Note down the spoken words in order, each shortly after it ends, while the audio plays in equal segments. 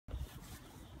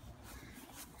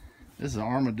This is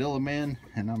Armadillo Man,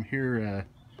 and I'm here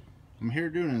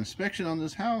doing an inspection on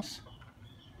this house,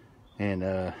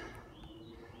 and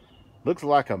looks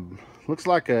like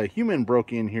a human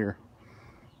broke in here.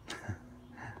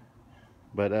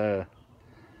 But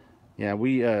yeah,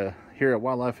 we here at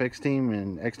Wildlife X Team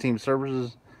and X Team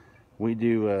Services, we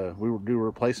do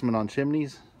replacement on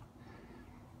chimneys,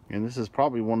 and this is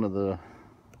probably one of the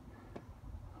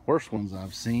worst ones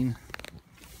I've seen.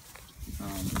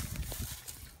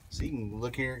 So you can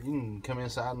look here, you can come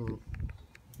inside and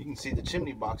you can see the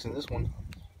chimney box in this one.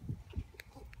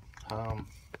 You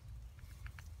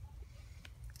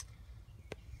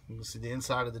can see the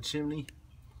inside of the chimney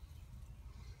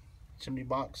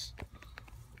box.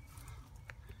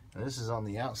 And this is on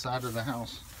the outside of the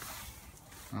house.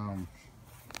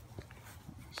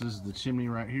 This is the chimney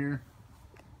right here,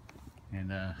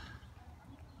 and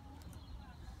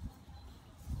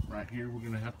right here we're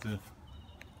gonna have to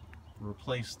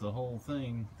replace the whole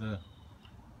thing.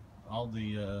 All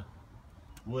the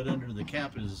wood under the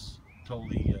cap is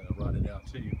totally rotted out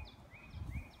too.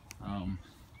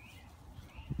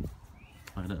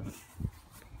 But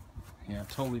yeah, it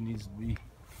totally needs to be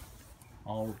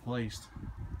all replaced.